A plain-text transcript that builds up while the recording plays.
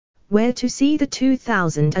Where to see the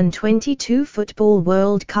 2022 Football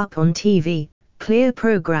World Cup on TV, clear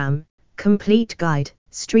program, complete guide,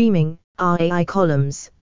 streaming, RAI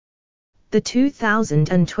columns. The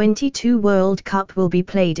 2022 World Cup will be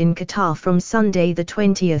played in Qatar from Sunday the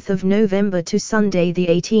 20th of November to Sunday the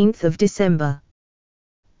 18th of December.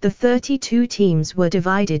 The 32 teams were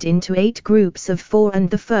divided into 8 groups of 4 and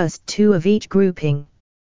the first 2 of each grouping.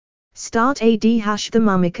 Start AD # the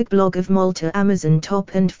Mumikak blog of Malta Amazon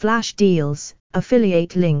top and flash deals,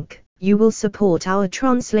 affiliate link. You will support our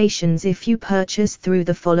translations if you purchase through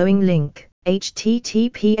the following link,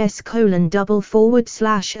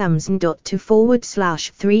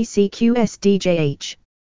 https://amazon.to/3cqsdjh.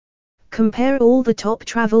 Compare all the top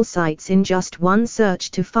travel sites in just one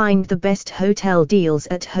search to find the best hotel deals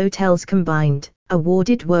at Hotels Combined,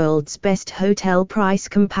 awarded world's best hotel price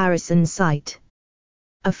comparison site.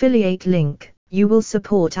 Affiliate link. You will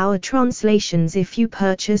support our translations if you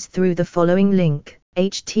purchase through the following link,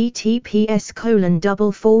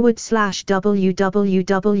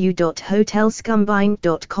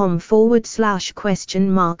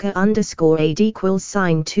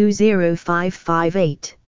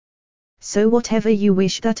 So whatever you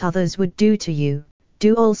wish that others would do to you,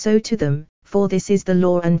 do also to them, for this is the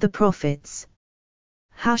law and the prophets.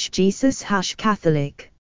 #Jesus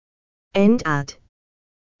 #Catholic. End ad.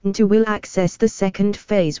 Ntu will access the second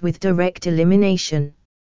phase with direct elimination.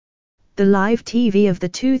 The live TV of the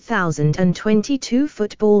 2022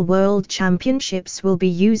 Football World Championships will be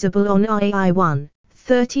usable on RAI 1,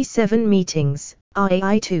 37 meetings,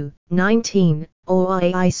 RAI 2, 19, or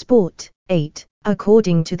RAI Sport, 8,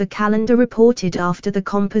 according to the calendar reported after the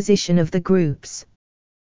composition of the groups.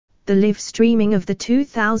 The live streaming of the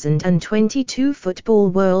 2022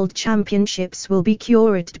 Football World Championships will be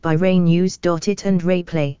curated by RAInews.it and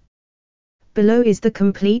RAIplay. Below is the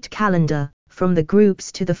complete calendar, from the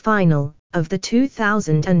groups to the final, of the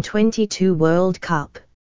 2022 World Cup.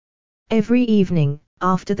 Every evening,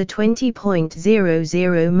 after the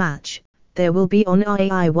 20.00 match, there will be on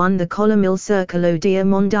RAI 1 the column Il Circolo dei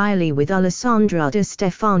Mondiali with Alessandra De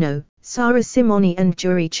Stefano, Sara Simoni and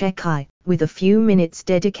Juri Cecchi, with a few minutes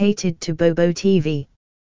dedicated to Bobo TV.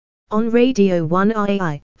 On Radio 1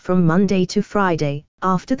 RAI, from Monday to Friday,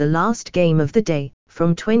 after the last game of the day,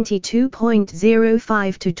 from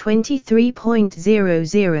 22.05 to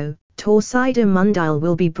 23.00, Torcida Mundial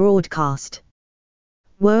will be broadcast.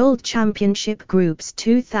 World Championship Groups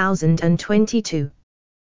 2022.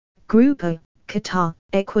 Group A, Qatar,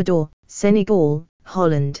 Ecuador, Senegal,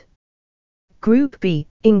 Holland. Group B,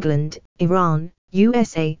 England, Iran,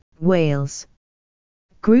 USA, Wales.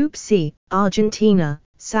 Group C, Argentina,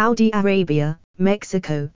 Saudi Arabia,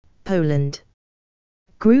 Mexico, Poland.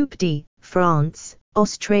 Group D, France,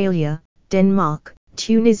 Australia, Denmark,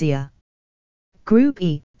 Tunisia. Group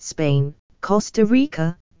E, Spain, Costa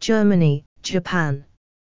Rica, Germany, Japan.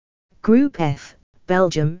 Group F,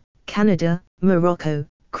 Belgium, Canada, Morocco,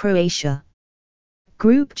 Croatia.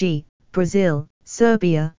 Group G, Brazil,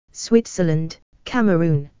 Serbia, Switzerland,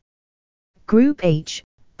 Cameroon. Group H,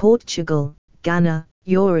 Portugal, Ghana,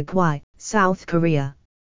 Uruguay, South Korea.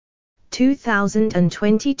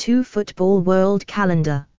 2022 Football World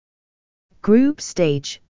Calendar. Group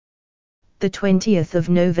Stage. The 20th of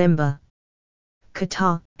November.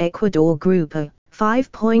 Qatar, Ecuador Group A,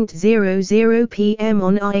 5:00 p.m.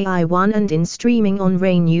 on RAI 1 and in streaming on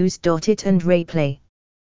RAInews.it and RAIplay.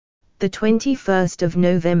 The 21st of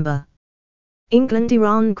November. England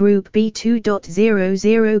Iran Group B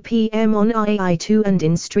 2:00 p.m. on RAI 2 and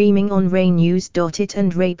in streaming on RAInews.it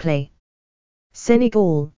and RAIplay.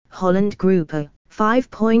 Senegal, Holland Group A,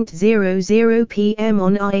 5:00 p.m.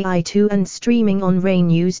 on RAI 2 and streaming on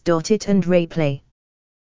RAInews.it and RAIplay.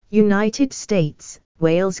 United States,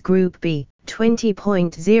 Wales Group B,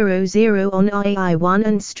 20:00 on RAI 1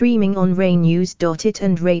 and streaming on RAInews.it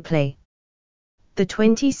and RAIplay. The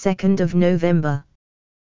 22nd of November.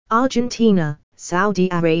 Argentina, Saudi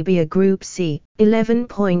Arabia Group C,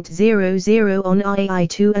 11:00 on RAI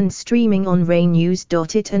 2 and streaming on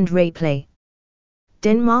RAInews.it and RAIplay.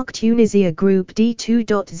 Denmark Tunisia Group D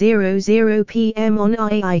 2:00 p.m. on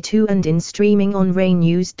RAI 2 and in streaming on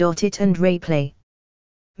RAInews.it and RAIplay.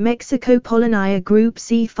 Mexico Polonia Group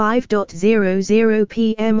C 5:00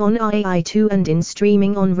 p.m. on RAI 2 and in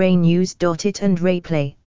streaming on RAInews.it and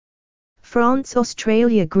RAIplay. France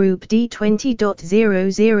Australia Group D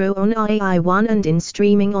 20:00 on RAI 1 and in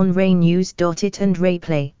streaming on RAInews.it and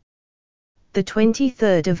RAIplay. The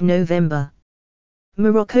 23rd of November.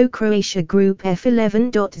 Morocco Croatia Group F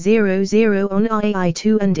 11:00 on RAI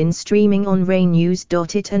 2 and in streaming on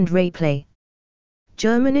RAInews.it and RAIplay.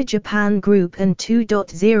 Germany Japan Group and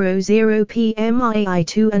 2:00 p.m.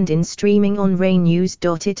 II2 and in streaming on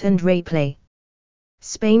RayNews.it and RayPlay.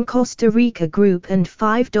 Spain Costa Rica Group and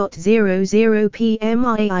 5:00 p.m.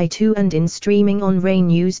 II2 and in streaming on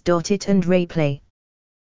RayNews.it and RayPlay.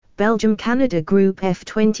 Belgium Canada Group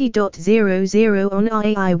F20:00 on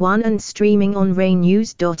II1 and streaming on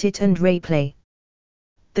RayNews.it and RayPlay.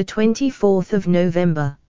 The 24th of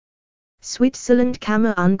November. Switzerland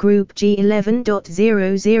Cameroon Group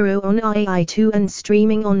G11:00 on II2 and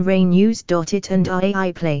streaming on RayNews.it and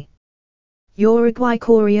iPlay. Uruguay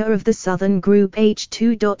Korea of the Southern Group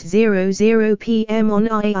H2:00 p.m. on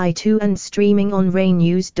II2 and streaming on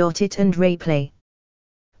RayNews.it and RayPlay.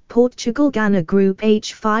 Portugal Ghana Group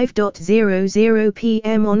H5:00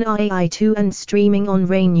 p.m. on II2 and streaming on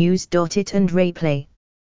RayNews.it and RayPlay.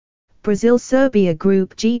 Brazil Serbia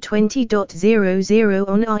Group G20:00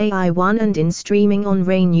 on II1 and in streaming on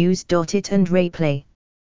RayNews.it and RayPlay.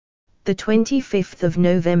 The 25th of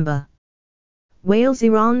November. Wales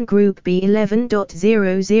Iran Group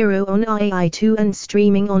B11:00 on II2 and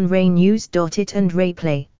streaming on RayNews.it and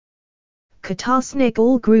RayPlay. Qatar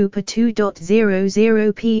Senegal Group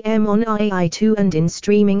A2:00 p.m. on II2 and in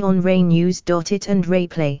streaming on RayNews.it and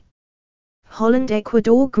RayPlay. Holland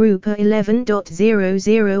Ecuador Group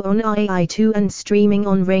A11:00 on II2 and streaming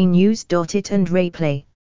on RayNews.it and RayPlay.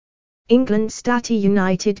 England Stati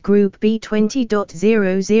United Group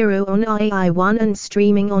B20:00 on II1 and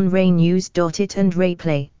streaming on RayNews.it and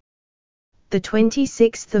RayPlay. The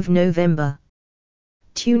 26th of November.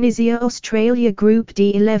 Tunisia Australia Group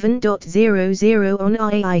D11:00 on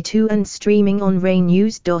II2 and streaming on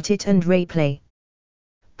RayNews.it and RayPlay.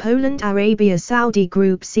 Poland Arabia Saudi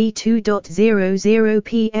Group C2:00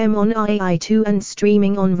 p.m. on II2 and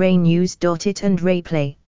streaming on RayNews.it and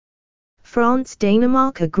RayPlay. France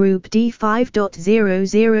Danimarca Group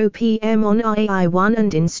D5:00 p.m. on II1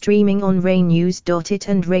 and in streaming on RayNews.it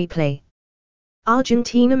and RayPlay.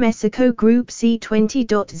 Argentina Mexico Group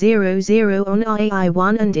C20:00 on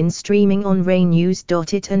II1 and in streaming on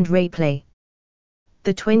RayNews.it and RayPlay.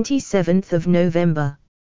 The 27th of November.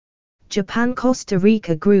 Japan Costa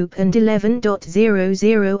Rica Group and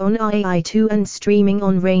 11:00 on II2 and streaming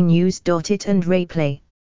on RayNews.it and RayPlay.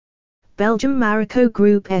 Belgium Marocco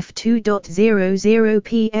Group F2:00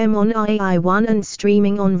 p.m. on II1 and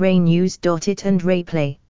streaming on RayNews.it and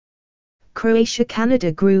RayPlay. Croatia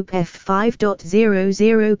Canada Group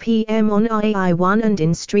F5:00 p.m. on II1 and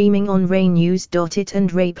in streaming on RayNews.it and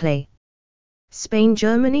RayPlay. Spain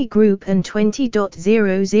Germany Group and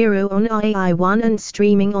 20:00 on II1 and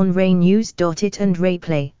streaming on RayNews.it and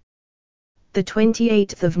RayPlay. The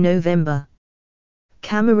 28th of November.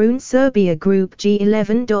 Cameroon Serbia Group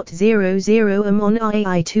G11:00 on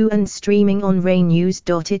II2 and streaming on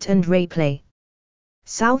RayNews.it and RayPlay.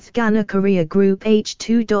 South Ghana Korea Group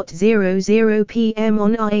H2:00 p.m.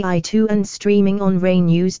 on II2 and streaming on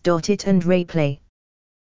RayNews.it and RayPlay.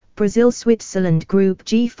 Brazil Switzerland Group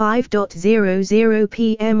G5:00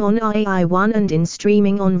 p.m. on II1 and in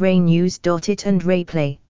streaming on RayNews.it and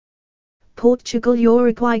RayPlay. Portugal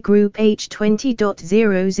Uruguay Group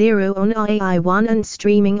H20:00 on II1 and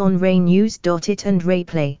streaming on RayNews.it and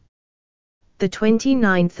RayPlay. The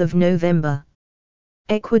 29th of November.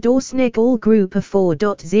 Ecuador Senegal Group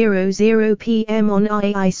A4:00 p.m. on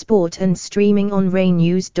iSport and streaming on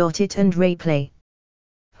RayNews.it and RayPlay.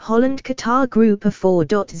 Holland Qatar Group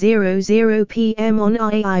A4:00 p.m. on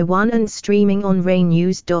II1 and streaming on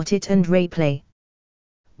RayNews.it and RayPlay.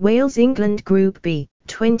 Wales England Group B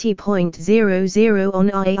 20:00 on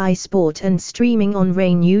iSport and streaming on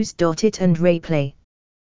RayNews.it and RayPlay.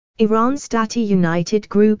 Iran Stati United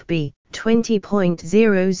Group B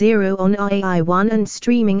 20:00 on II1 and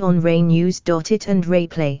streaming on RayNews.it and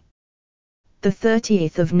RayPlay. The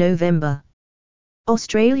 30th of November.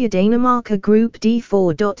 Australia Danimarca Group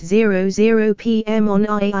D4:00 p.m. on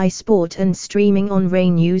iSport and streaming on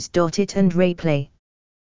RayNews.it and RayPlay.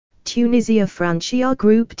 Tunisia Francia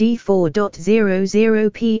Group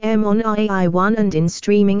D4:00 p.m. on II1 and in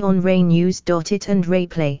streaming on RayNews.it and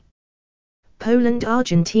RayPlay. Poland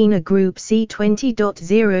Argentina Group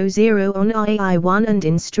C20:00 on II1 and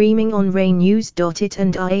in streaming on RayNews.it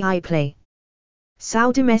and iPlay.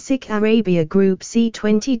 Saudi Arabia Group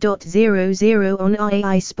C20:00 on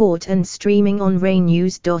iSport and streaming on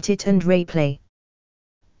RayNews.it and RayPlay.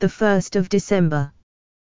 The 1st of December.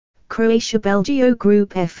 Croatia Belgio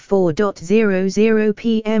Group F4:00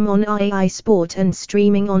 p.m. on iSport and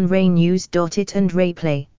streaming on RayNews.it and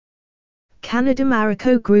RayPlay. Canada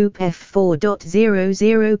Morocco Group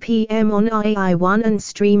F4:00 p.m. on II1 and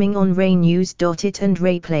streaming on RayNews.it and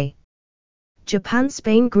RayPlay.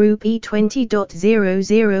 Japan-Spain Group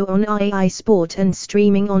E20.00 on II Sport and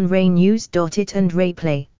streaming on RayNews.it and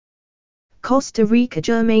RayPlay. Costa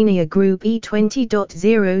Rica-Germania Group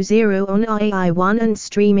E20.00 on II1 and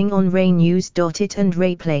streaming on RayNews.it and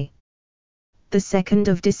RayPlay. The 2nd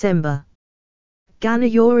of December.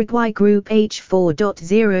 Ghana-Uruguay Group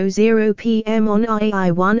H4.00 p.m. on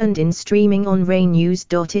II1 and in streaming on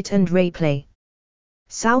RayNews.it and RayPlay.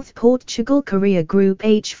 South Portugal-Korea Group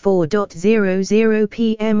H4.00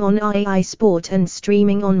 p.m. on II Sport and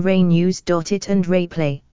streaming on RayNews.it and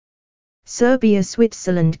RayPlay.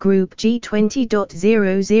 Serbia-Switzerland Group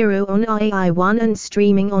G20.00 on II1 and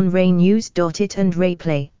streaming on RayNews.it and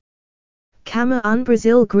RayPlay.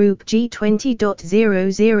 Cameroon-Brazil Group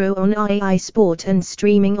G20.00 on II Sport and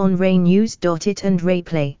streaming on RayNews.it and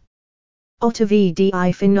RayPlay.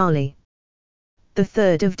 Ottavidi Finale. The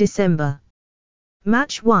 3rd of December.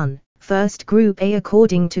 Match 1, First Group A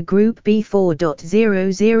according to Group B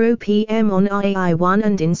 4.00 p.m. on II1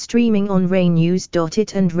 and in streaming on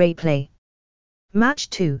RayNews.it and RayPlay. Match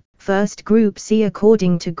 2, First Group C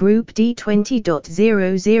according to Group D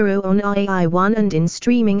 20.00 on II1 and in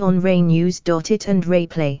streaming on RayNews.it and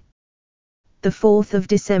RayPlay. The 4th of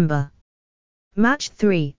December. Match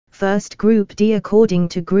 3, First Group D according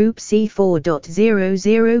to Group C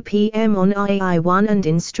 4.00 p.m. on II1 and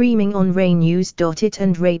in streaming on RayNews.it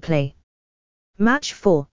and RayPlay. Match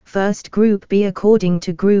 4, First Group B according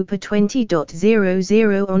to Group A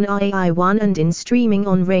 20.00 on II1 and in streaming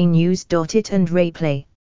on RayNews.it and RayPlay.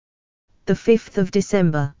 The 5th of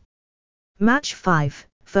December. Match 5,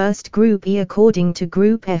 First Group E according to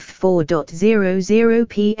Group F 4.00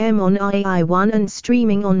 p.m. on II1 and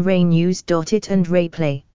streaming on RayNews.it and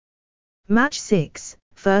RayPlay. Match 6,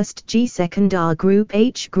 First G Second R Group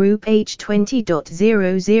H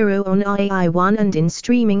 20.00 on II1 and in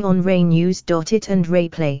streaming on RayNews.it and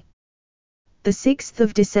RayPlay. The 6th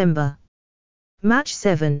of December. Match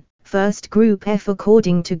 7, First Group F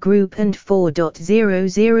according to Group and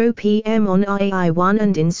 4.00 p.m. on II1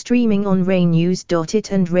 and in streaming on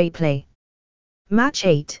RayNews.it and RayPlay. Match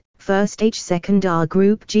 8, First H Second R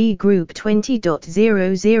Group G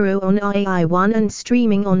 20.00 on II1 and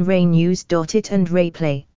streaming on RayNews.it and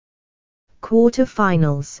RayPlay.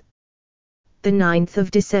 Quarter-finals. The 9th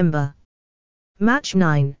of December. Match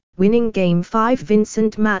 9, Winning Game 5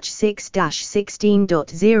 Vincent Match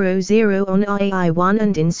 6-16.00 on II1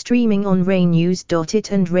 and in streaming on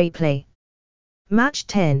RayNews.it and RayPlay. Match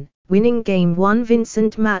 10, Winning Game 1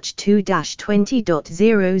 Vincent Match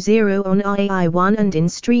 2-20.00 on II1 and in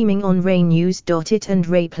streaming on RayNews.it and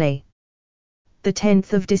RayPlay. The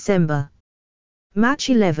 10th of December. Match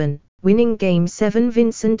 11, Winning Game 7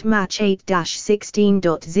 Vincent Match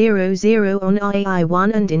 8-16.00 on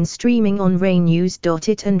II1 and in streaming on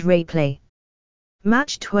RayNews.it and RayPlay.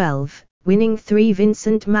 Match 12, Winning 3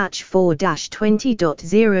 Vincent Match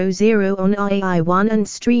 4-20.00 on II1 and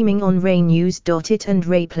streaming on RayNews.it and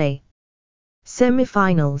RayPlay.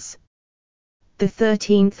 Semi-finals. The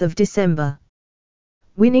 13th of December.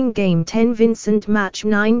 Winning Game 10 Vincent Match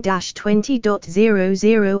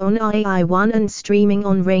 9-20.00 on II1 and streaming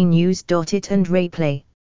on RayNews.it and RayPlay.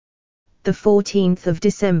 The 14th of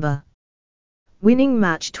December. Winning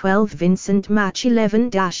Match 12 Vincent Match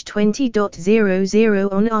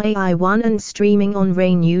 11-20.00 on II1 and streaming on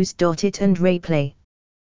RayNews.it and RayPlay.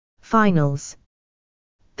 Finals.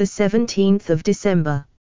 The 17th of December.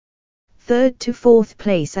 3rd to 4th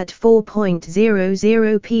place at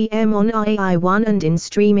 4.00 p.m. on II1 and in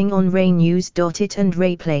streaming on RayNews.it and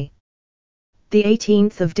RayPlay. The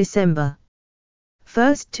 18th of December.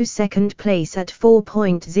 1st to 2nd place at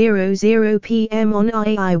 4.00 p.m. on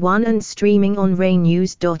II1 and streaming on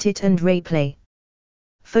RayNews.it and RayPlay.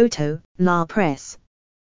 Photo, La Presse.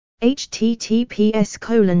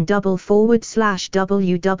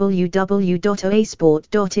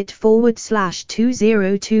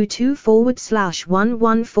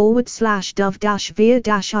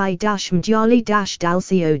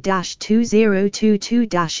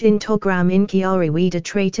 Inchiari Weeda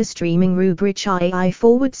Traitor Streaming Rubrich II/